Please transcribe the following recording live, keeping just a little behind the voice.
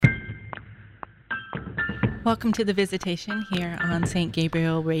Welcome to the Visitation here on St.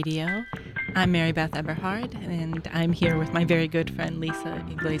 Gabriel Radio. I'm Mary Beth Eberhard, and I'm here with my very good friend Lisa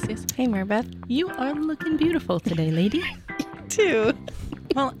Iglesias. Hey, Mary Beth. You are looking beautiful today, lady. Too.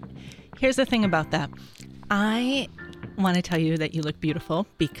 Well, here's the thing about that. I want to tell you that you look beautiful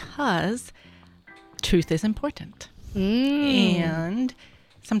because truth is important. And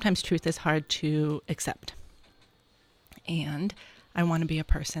sometimes truth is hard to accept. And I want to be a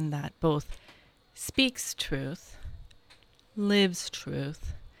person that both speaks truth, lives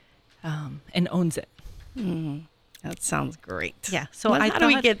truth, and owns it. That sounds great. Yeah. So Well, how do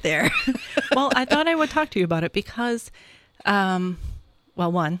we get there? Well, I thought I would talk to you about it because,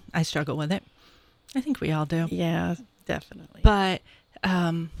 one, I struggle with it. I think we all do. Yeah, definitely. But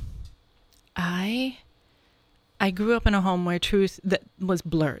I grew up in a home where truth that was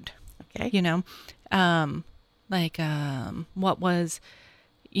blurred. Okay. You know,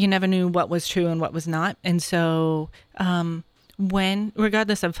 you never knew what was true and what was not. And so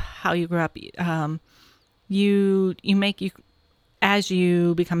regardless of how you grew up, as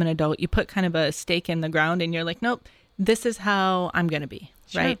you become an adult, you put kind of a stake in the ground and you're like, nope, this is how I'm going to be.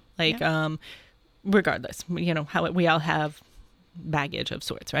 Sure. Right. Like, regardless, how we all have baggage of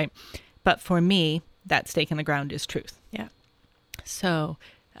sorts. Right. But for me, that stake in the ground is truth. Yeah. So,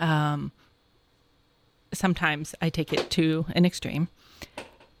 sometimes I take it to an extreme.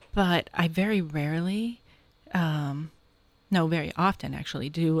 But I very rarely, very often actually,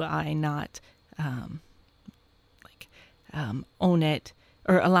 do I not own it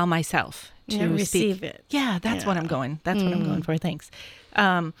or allow myself to receive speak. it. Yeah, that's what I'm going. That's what I'm going for. Thanks.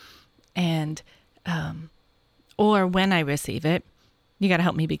 Or when I receive it, you got to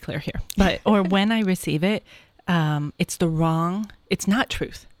help me be clear here. Or when I receive it, it's not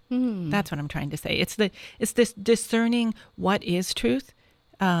truth. That's what I'm trying to say. It's this discerning what is truth.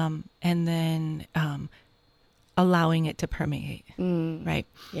 And then allowing it to permeate, right?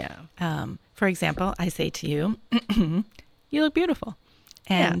 Yeah. For example, I say to you, you look beautiful.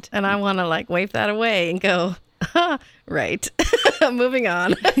 And I want to wave that away and go, right, moving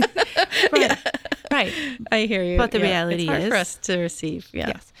on. Right. Right. I hear you. But the reality it's hard is for us to receive.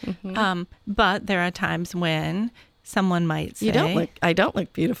 Yeah. Yes. But there are times when someone might say, I don't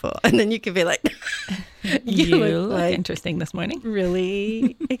look beautiful. And then you could be like, you look interesting this morning.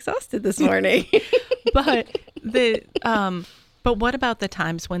 Really exhausted this morning. But what about the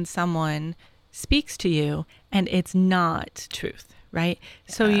times when someone speaks to you and it's not truth, right?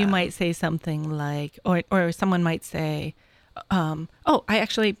 So you might say something like, or someone might say, I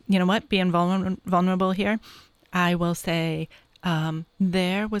actually, you know what, being vulnerable here, I will say,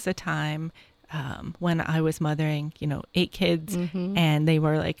 there was a time when I was mothering, 8 kids and they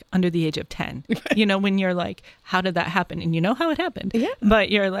were under the age of 10, right. When you're like, how did that happen? And you know how it happened, yeah. But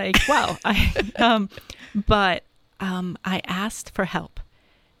you're like, wow, I asked for help.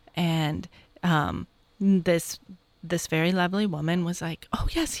 And this very lovely woman was like, oh,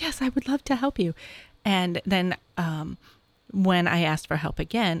 yes, I would love to help you. And then when I asked for help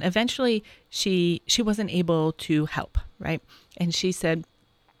again, eventually she wasn't able to help, right? And she said,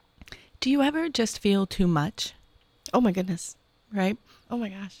 do you ever just feel too much? Oh my goodness. Right? Oh my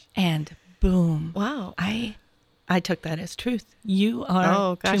gosh. And boom. Wow. I took that as truth. You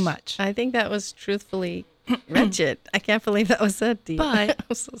are too much. I think that was truthfully wretched. I can't believe that was said to you. But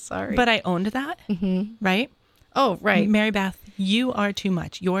I'm so sorry. But I owned that, right? Oh, right. Mary Beth, you are too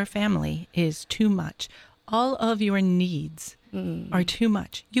much. Your family is too much. All of your needs are too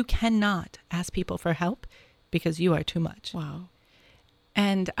much. You cannot ask people for help because you are too much. Wow.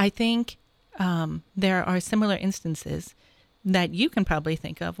 And I think there are similar instances that you can probably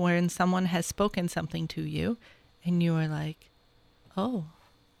think of wherein someone has spoken something to you and you are like, oh,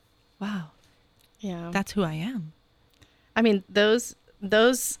 wow. Yeah. That's who I am. I mean, those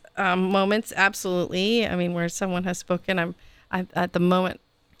moments, absolutely. I mean, where someone has spoken, I'm at the moment,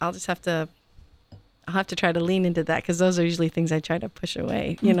 I'll have to try to lean into that because those are usually things I try to push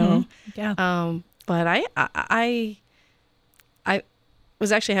away, you know? Yeah. But I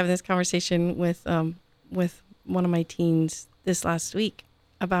was actually having this conversation with one of my teens this last week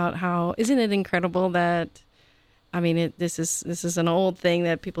about how, isn't it incredible that, I mean, this is an old thing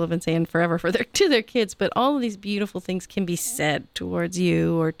that people have been saying forever to their kids, but all of these beautiful things can be said towards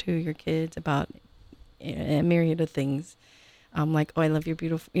you or to your kids about a myriad of things. Like, oh, I love your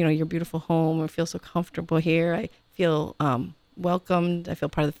beautiful home. I feel so comfortable here. I feel welcomed. I feel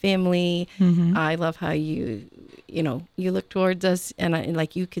part of the family. I love how you look towards us, and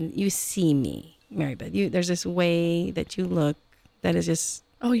you see me, Mary Beth. There's this way that you look that is just.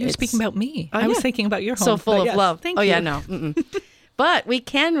 Oh, you're speaking about me. I was thinking about your home. So full of love. Thank you. Yeah, no. But we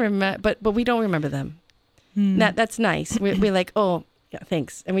can remember, but we don't remember them. That's nice. We're like, oh, yeah,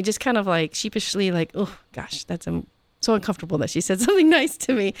 thanks. And we just kind of like sheepishly like, oh gosh, that's so uncomfortable that she said something nice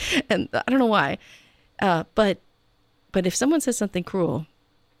to me. And I don't know why. But if someone says something cruel,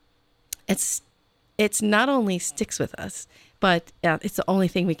 it's not only sticks with us, but it's the only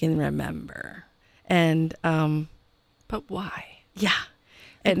thing we can remember. And, but why? Yeah.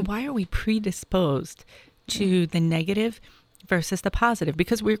 And why are we predisposed to the negative versus the positive?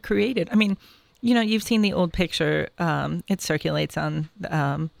 Because we're created. I mean, you've seen the old picture. It circulates on,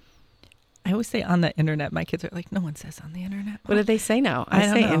 I always say on the internet. My kids are like, no one says on the internet. Mom. What do they say now? I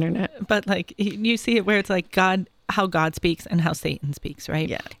don't say know. Internet. But like you see it where it's like how God speaks and how Satan speaks, right?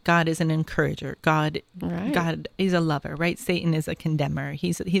 Yeah. God is an encourager. God is a lover, right? Satan is a condemner.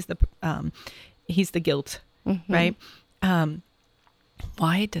 He's the guilt, right?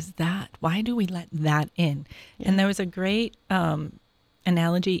 Why do we let that in? Yeah. And there was a great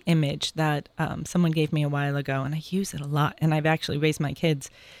analogy image that someone gave me a while ago, and I use it a lot. And I've actually raised my kids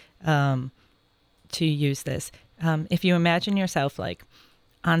to use this. If you imagine yourself like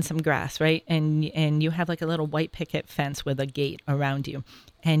on some grass, right? And you have like a little white picket fence with a gate around you.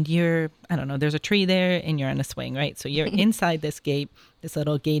 And there's a tree there and you're on a swing, right? So you're inside this gate, this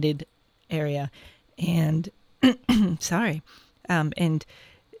little gated area. And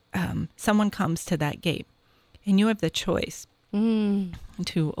someone comes to that gate and you have the choice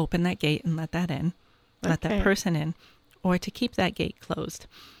to open that gate and let that in, let that person in, or to keep that gate closed.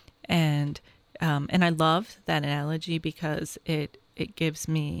 And I love that analogy because it gives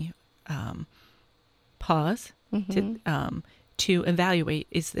me pause to evaluate,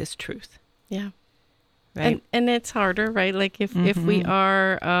 is this truth? Yeah. Right. And it's harder, right? Like if we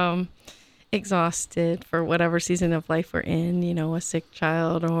are exhausted for whatever season of life we're in, a sick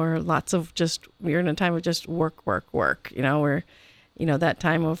child or we're in a time of just work, we're, that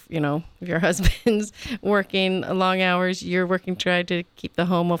time of, if your husband's working long hours, you're working, trying to keep the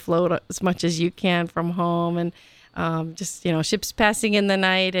home afloat as much as you can from home. And ships passing in the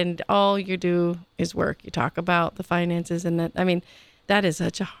night and all you do is work. You talk about the finances and that is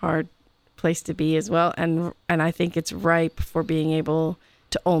such a hard place to be as well. And I think it's ripe for being able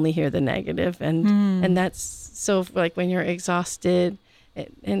to only hear the negative. And that's so like when you're exhausted,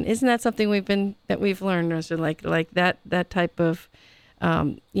 and isn't that something we've learned, so like that type of,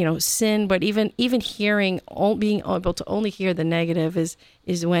 sin, but even hearing, being able to only hear the negative is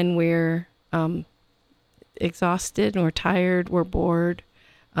when we're, exhausted or tired, we're bored.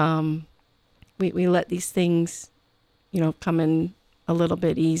 We let these things, come in a little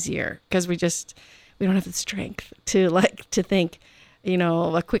bit easier because we don't have the strength to think,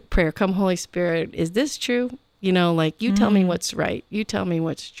 a quick prayer, come Holy Spirit, is this true? You tell me what's right. You tell me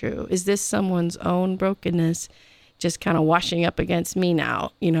what's true. Is this someone's own brokenness just kind of washing up against me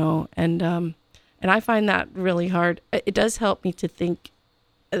now, and I find that really hard. It does help me to think,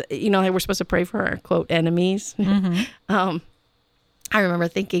 we're supposed to pray for our quote enemies. I remember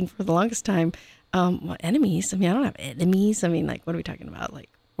thinking for the longest time, what enemies? I don't have enemies. Like, what are we talking about? Like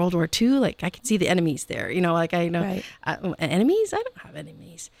World War II? Like I can see the enemies there, I know right. Enemies. I don't have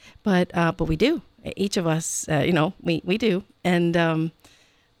enemies, but we do. Each of us, we do. And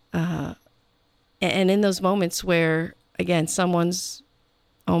in those moments where, again, someone's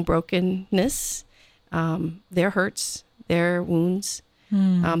own brokenness, their hurts, their wounds,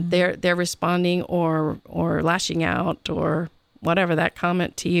 they're responding or lashing out or whatever, that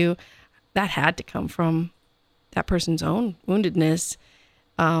comment to you, that had to come from that person's own woundedness.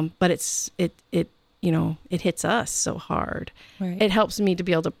 But it hits us so hard. Right. It helps me to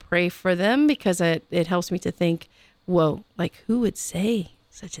be able to pray for them because it helps me to think, whoa, like who would say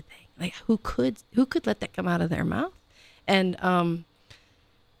such a thing? Like who could let that come out of their mouth? And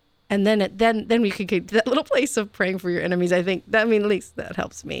then we could get to that little place of praying for your enemies. I think that, at least that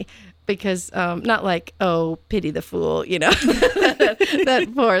helps me because, not like, oh, pity the fool, that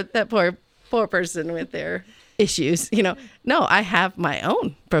poor person with their issues, no, I have my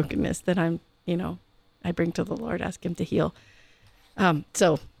own brokenness that I bring to the Lord, ask him to heal.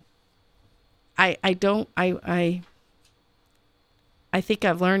 So I think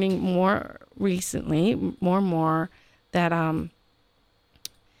I'm learning more recently, more and more that,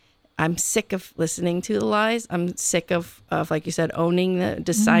 I'm sick of listening to the lies. I'm sick of like you said,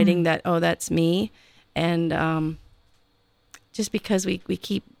 deciding that, oh, that's me. And, just because we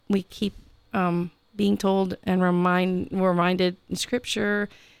keep being told and we're reminded in scripture,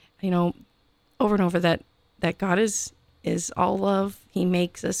 over and over that God is all love. He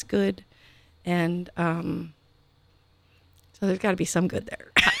makes us good. And, so there's got to be some good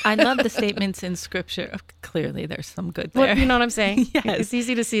there. I love the statements in Scripture. Clearly, there's some good there. Well, you know what I'm saying? Yes. It's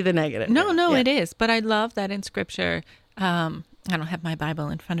easy to see the negative. No, Yeah. it is. But I love that in Scripture. I don't have my Bible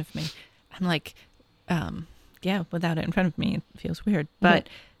in front of me. I'm like, without it in front of me, it feels weird. But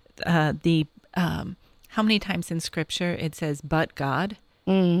how many times in Scripture it says, "But God,"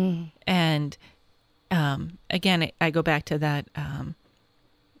 and again, I go back to that.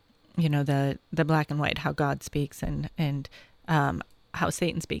 The black and white, how God speaks and how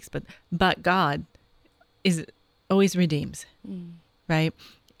Satan speaks, but God is always redeems, right?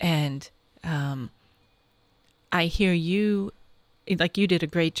 And I hear you, like you did a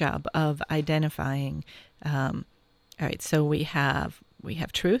great job of identifying. All right, so we have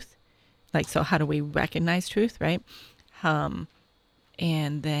truth, like, so how do we recognize truth, right? And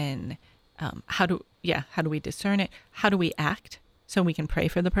then how do we discern it? How do we act? So we can pray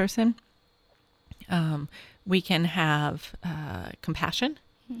for the person. We can have compassion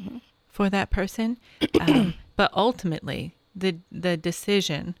for that person. But ultimately, the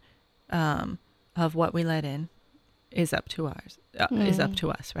decision of what we let in is up to us,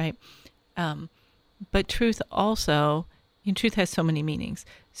 right? But truth also, truth has so many meanings.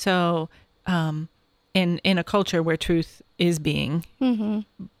 So in a culture where truth is being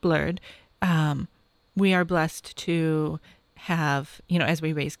blurred, we are blessed to have, as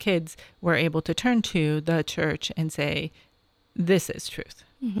we raise kids, we're able to turn to the church and say, this is truth,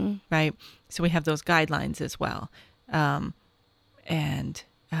 right? So we have those guidelines as well. So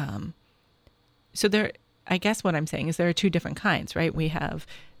there, I guess what I'm saying is there are two different kinds, right? We have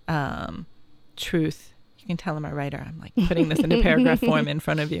truth. You can tell I'm a writer. I'm like putting this into paragraph form in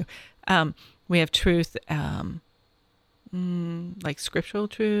front of you. We have truth, like scriptural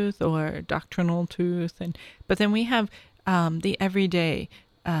truth or doctrinal truth, but then we have the everyday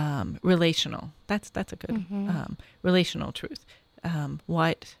relational. That's a good relational truth.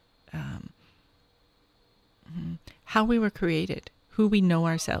 How we were created, who we know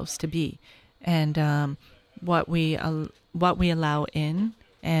ourselves to be, and what we allow in,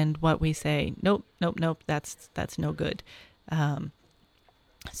 and what we say, nope, that's no good.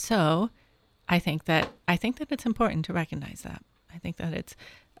 So I think that it's important to recognize that. I think that it's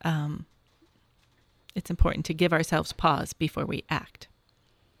important to give ourselves pause before we act.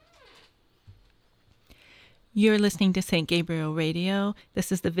 You're listening to St. Gabriel Radio.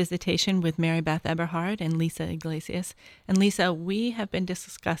 This is The Visitation with Mary Beth Eberhard and Lisa Iglesias. And Lisa, we have been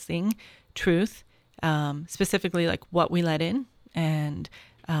discussing truth, specifically like what we let in and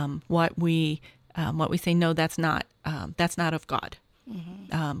what we say, no, that's not of God.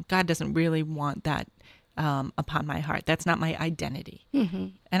 God doesn't really want that upon my heart. That's not my identity.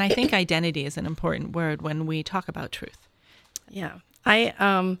 And I think identity is an important word when we talk about truth. Yeah. I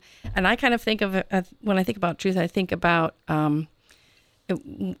kind of think of it, when I think about truth, I think about, in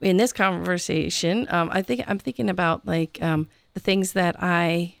this conversation, I'm thinking about like, the things that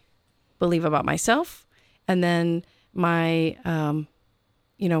I believe about myself, and then my,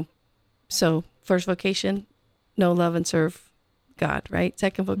 so first vocation, know, love, and serve God, right?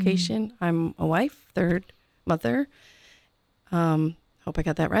 Second vocation, I'm a wife. Third, mother. Hope I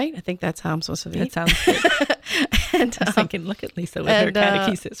got that right. I think that's how I'm supposed to be. That sounds good. And I was thinking, look at Lisa with her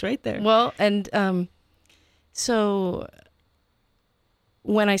catechesis right there. Well, and so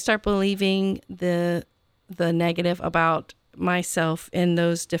when I start believing the negative about myself in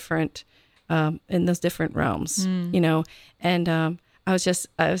those different realms, and I was just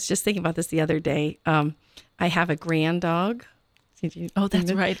thinking about this the other day. I have a grand dog.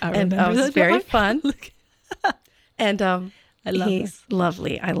 That's right. I remember. And it was very fun. And I love he's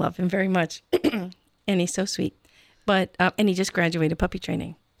lovely. I love him very much. And he's so sweet. But and he just graduated puppy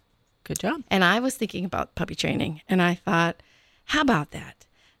training. Good job. And I was thinking about puppy training, and I thought, how about that?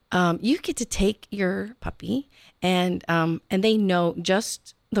 You get to take your puppy, and they know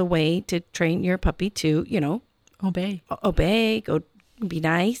just the way to train your puppy to, obey, go be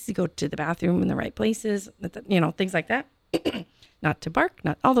nice, go to the bathroom in the right places, things like that. Not to bark,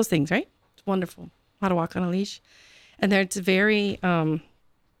 not all those things, right? It's wonderful. How to walk on a leash. And it's very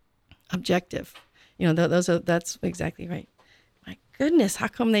objective. That's exactly right. My goodness, how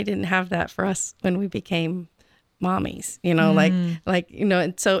come they didn't have that for us when we became mommies? And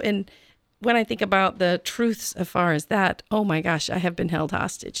when I think about the truths as far as that, oh my gosh, I have been held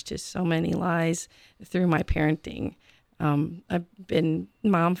hostage to so many lies through my parenting. I've been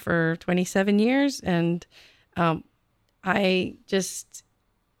mom for 27 years, and I just,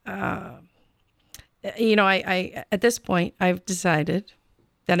 I at this point, I've decided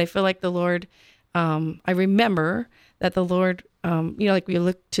that I feel like the Lord, I remember that the Lord, like we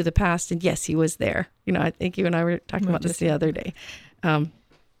look to the past, and yes, he was there. I think you and I were talking about this the other day.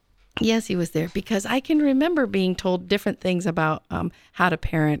 Yes, he was there, because I can remember being told different things about how to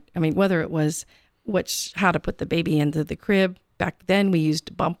parent. I mean, whether it was how to put the baby into the crib. Back then, we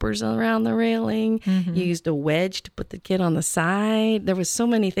used bumpers around the railing. Mm-hmm. You used a wedge to put the kid on the side. There was so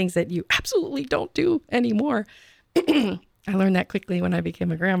many things that you absolutely don't do anymore. I learned that quickly when I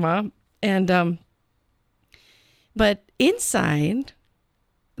became a grandma. And but inside,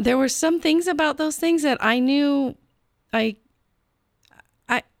 there were some things about those things that I knew I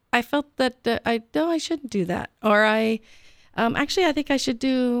felt that I shouldn't do that, or actually I think I should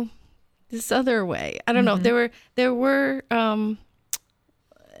do this other way. I don't know. There were and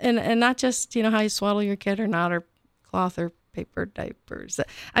not just how you swaddle your kid or not, or cloth or paper diapers.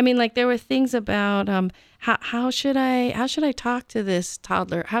 I mean, like, there were things about how should I talk to this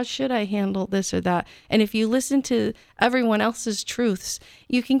toddler? How should I handle this or that? And if you listen to everyone else's truths,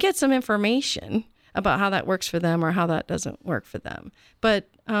 you can get some information about how that works for them or how that doesn't work for them. But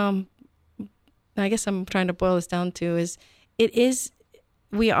I guess I'm trying to boil this down to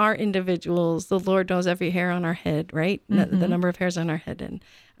we are individuals. The Lord knows every hair on our head, right? Mm-hmm. The number of hairs on our head. And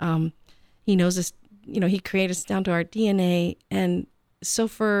he knows us, he created us down to our DNA. And so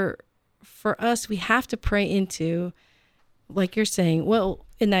for us, we have to pray into, like you're saying, well,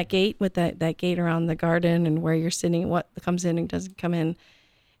 in that gate, with that gate around the garden and where you're sitting, what comes in and doesn't come in,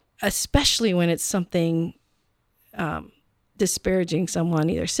 especially when it's something disparaging someone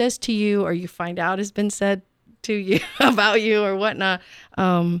either says to you or you find out has been said to you about you or whatnot,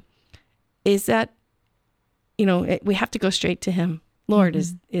 is that, we have to go straight to him. Lord,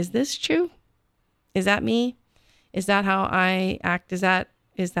 mm-hmm. is this true? Is that me? Is that how I act? Is that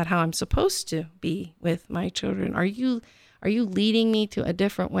how I'm supposed to be with my children? Are you leading me to a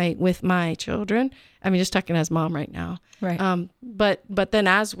different way with my children? I mean, just talking as mom right now. Right. But then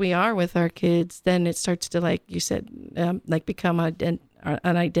as we are with our kids, then it starts to, like you said, become an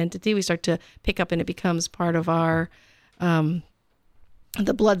identity. We start to pick up, and it becomes part of our, the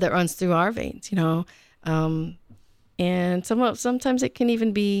blood that runs through our veins, and sometimes it can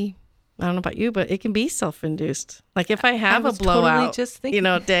even be, I don't know about you, but it can be self-induced. Like, if I have a blowout,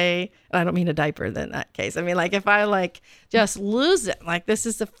 day, I don't mean a diaper in that case. I mean, like, if I just lose it, like this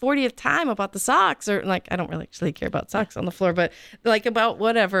is the 40th time about the socks, or I don't really actually care about socks on the floor, but about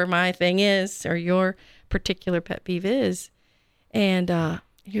whatever my thing is or your particular pet peeve is. And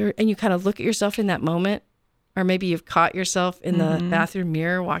you kind of look at yourself in that moment, or maybe you've caught yourself in the mm-hmm. bathroom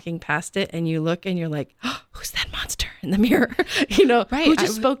mirror walking past it, and you look and you're like, oh, who's that monster in the mirror? Right. Who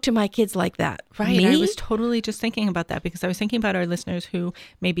just spoke to my kids like that? Right. Me? I was totally just thinking about that, because I was thinking about our listeners who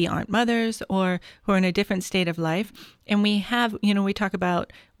maybe aren't mothers or who are in a different state of life. And we have, we talk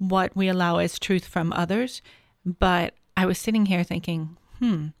about what we allow as truth from others. But I was sitting here thinking,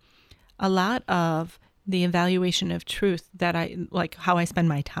 a lot of the evaluation of truth that how I spend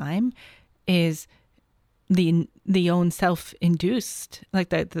my time is the own self-induced, like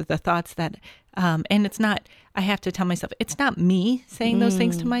the thoughts that, and it's not, I have to tell myself, it's not me saying those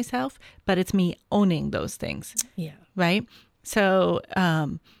things to myself, but it's me owning those things. Yeah. Right. So,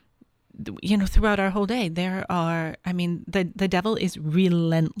 throughout our whole day, the devil is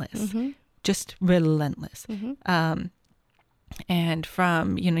relentless, mm-hmm. just relentless. Mm-hmm. And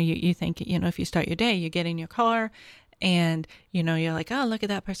from, you think, if you start your day, you get in your car, and, you're like, oh, look at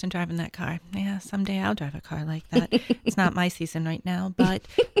that person driving that car. Yeah, someday I'll drive a car like that. It's not my season right now, but,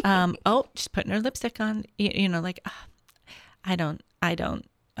 she's putting her lipstick on, I don't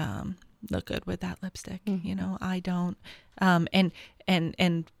look good with that lipstick. Mm-hmm. I don't, and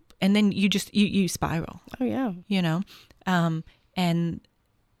then you spiral. Oh yeah. And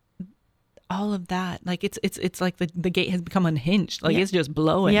all of that, like it's like the gate has become unhinged. Like it's just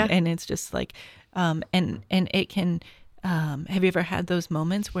blowing, and it's just like, and it can. Have you ever had those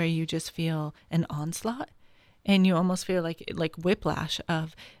moments where you just feel an onslaught, and you almost feel like whiplash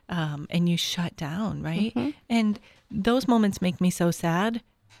of, and you shut down, right? Mm-hmm. And those moments make me so sad,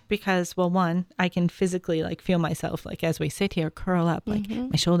 because, well, one, I can physically feel myself as we sit here curl up,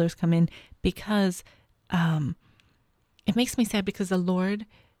 mm-hmm. my shoulders come in, because it makes me sad, because the Lord,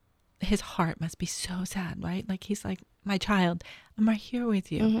 his heart must be so sad, right? Like, he's like, my child, I'm right here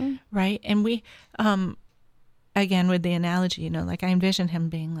with you, mm-hmm. right? And we, again, with the analogy, I envision him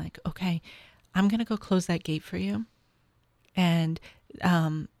being like, okay, I'm going to go close that gate for you. And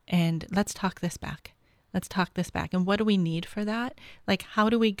let's talk this back. Let's talk this back. And what do we need for that? Like, how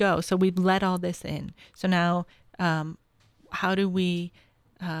do we go? So we've let all this in. So now, how do we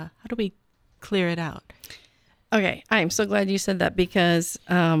clear it out? Okay. I am so glad you said that, because,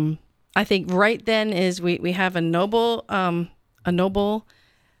 I think right then is we have a noble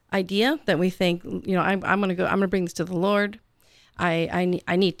idea that we think, I'm going to bring this to the Lord. I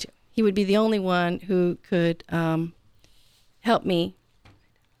need to. he would be the only one who could help me,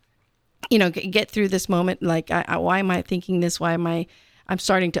 get through this moment. Like, why am I thinking this? Why am I'm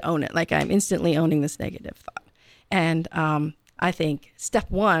starting to own it. Like, I'm instantly owning this negative thought. And I think step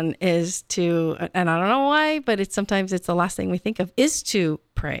one is to, and I don't know why, but sometimes it's the last thing we think of, is to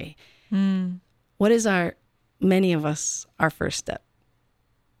pray. What is many of us, our first step?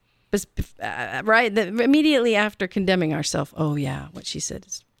 Right? Immediately after condemning ourselves, oh yeah, what she said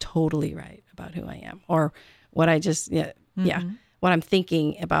is totally right about who I am. Or what I just, what I'm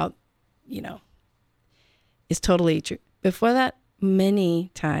thinking about, is totally true. Before that,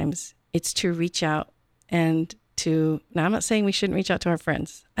 many times it's to reach out and now I'm not saying we shouldn't reach out to our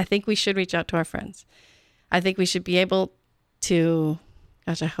friends. I think we should reach out to our friends. I think we should be able to,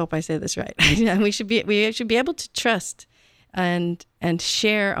 gosh, I hope I say this right. we should be able to trust and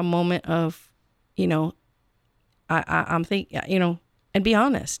share a moment of, I'm thinking, and be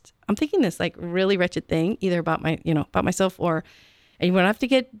honest. I'm thinking this like really wretched thing, either about about myself and you don't have to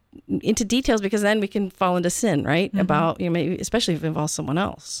get into details because then we can fall into sin, right? About, maybe, especially if it involves someone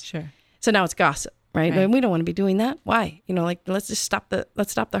else. Sure. So now it's gossip, right? And we don't want to be doing that. Why? Let's just stop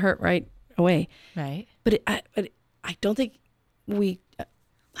the hurt right away. Right. But I don't think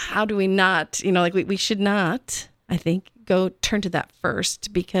how do we not, we should not, I think, turn to that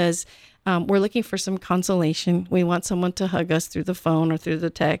first because we're looking for some consolation. We want someone to hug us through the phone or through the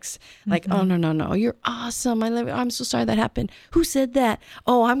text. Like, oh, no, you're awesome. I love you. I'm so sorry that happened. Who said that?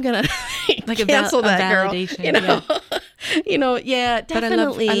 Oh, I'm going to like cancel that validation, girl. Yeah,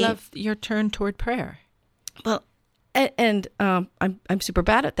 definitely. But I love your turn toward prayer. Well, and I'm super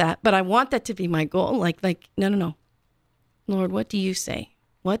bad at that, but I want that to be my goal. Like, no. Lord, what do you say?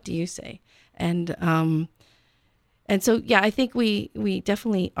 What do you say? And so, yeah, I think we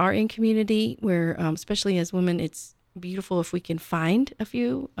definitely are in community where, especially as women, it's beautiful if we can find a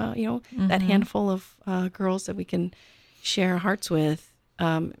few, that handful of girls that we can share our hearts with.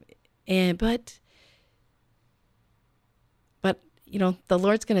 But the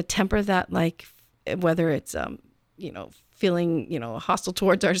Lord's going to temper that, like whether it's, feeling, hostile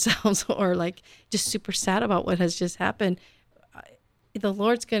towards ourselves or like just super sad about what has just happened. The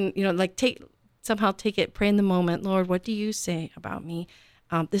Lord's going to, take it, pray in the moment. Lord, what do you say about me?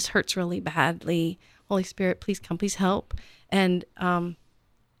 This hurts really badly. Holy Spirit, please come, please help. And then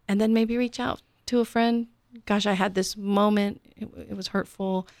maybe reach out to a friend. Gosh, I had this moment. It was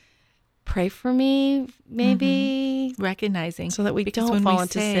hurtful. Pray for me, maybe. Recognizing. So that we don't fall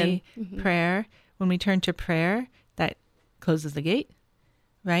into sin. Prayer, when we turn to prayer, that closes the gate,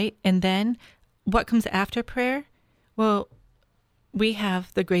 right? And then what comes after prayer? Well, we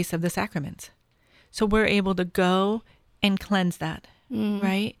have the grace of the sacraments. So we're able to go and cleanse that,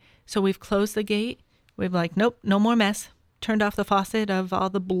 right? So we've closed the gate. We've like, nope, no more mess. Turned off the faucet of all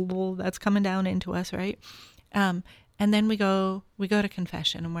the bull that's coming down into us, right? And then we go to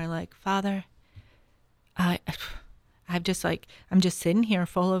confession and we're like, Father, I'm just sitting here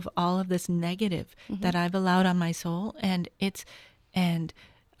full of all of this negative that I've allowed on my soul. And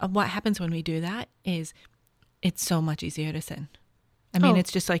what happens when we do that is it's so much easier to sin. I mean,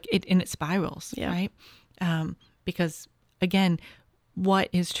 it's just like it spirals, right? Because again, what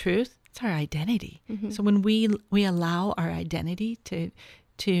is truth? It's our identity. So when we allow our identity to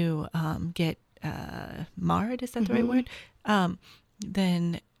get marred, is that the right word?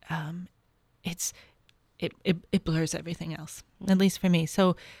 Then it blurs everything else. At least for me.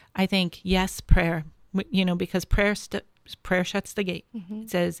 So I think yes, prayer. Because prayer shuts the gate. It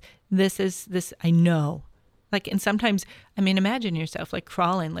says this. I know. Like, and sometimes, I mean, imagine yourself like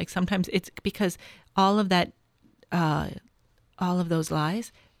crawling. Like sometimes it's because all of that, all of those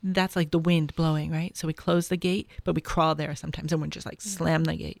lies, that's like the wind blowing, right? So we close the gate, but we crawl there sometimes and we're just like slam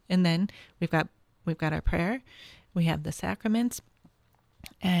the gate. And then we've got our prayer, we have the sacraments,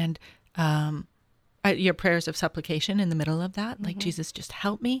 and your prayers of supplication in the middle of that, like Jesus, just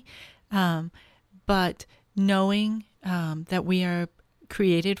help me. But knowing that we are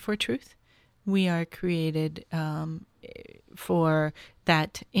created for truth. We are created for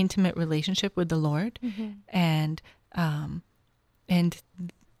that intimate relationship with the Lord, and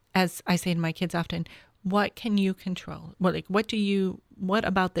as I say to my kids often, what can you control? What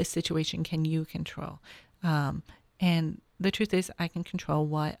about this situation can you control? And the truth is, I can control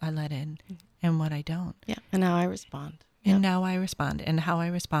what I let in and what I don't. Yeah, and how I respond. And now I respond, and how I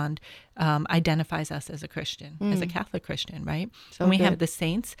respond identifies us as a Christian, as a Catholic Christian, right? So we have the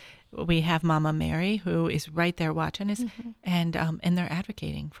saints. We have Mama Mary, who is right there watching us, and they're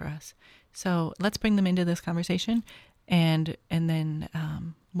advocating for us. So let's bring them into this conversation, and then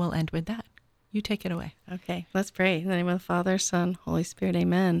we'll end with that. you take it away. Okay, let's pray. In the name of the Father, Son, Holy Spirit,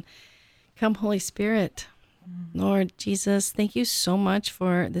 amen. Come, Holy Spirit. Lord Jesus, thank you so much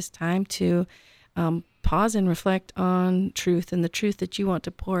for this time to pause and reflect on truth and the truth that you want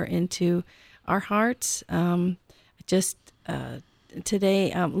to pour into our hearts.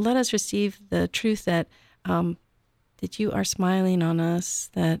 Today, let us receive the truth that that you are smiling on us,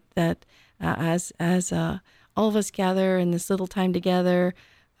 that as all of us gather in this little time together,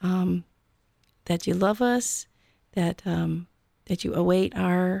 that you love us, that you await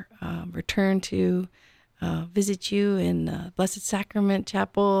our return to visit you in Blessed Sacrament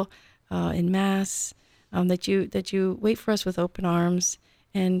Chapel, in Mass, that you wait for us with open arms,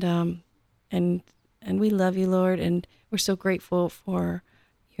 and we love you, Lord, and we're so grateful for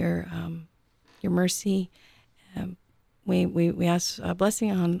your mercy. We ask a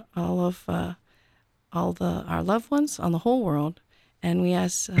blessing on all of our loved ones, on the whole world, and we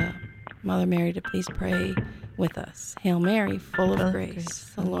ask Mother Mary to please pray with us. Hail Mary, full of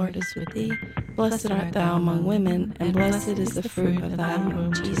grace, the Lord is with thee. Blessed art thou among women, and blessed is the fruit of thy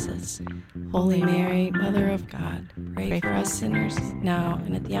womb, Jesus. Holy Mary, Mother of God, pray for us sinners, now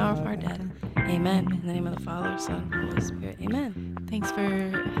and at the hour of our death. Amen. In the name of the Father, Son, Holy Spirit. Amen. Thanks for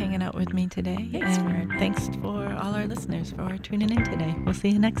hanging out with me today. Thanks for all our listeners for tuning in today. We'll see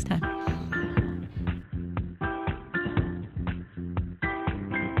you next time.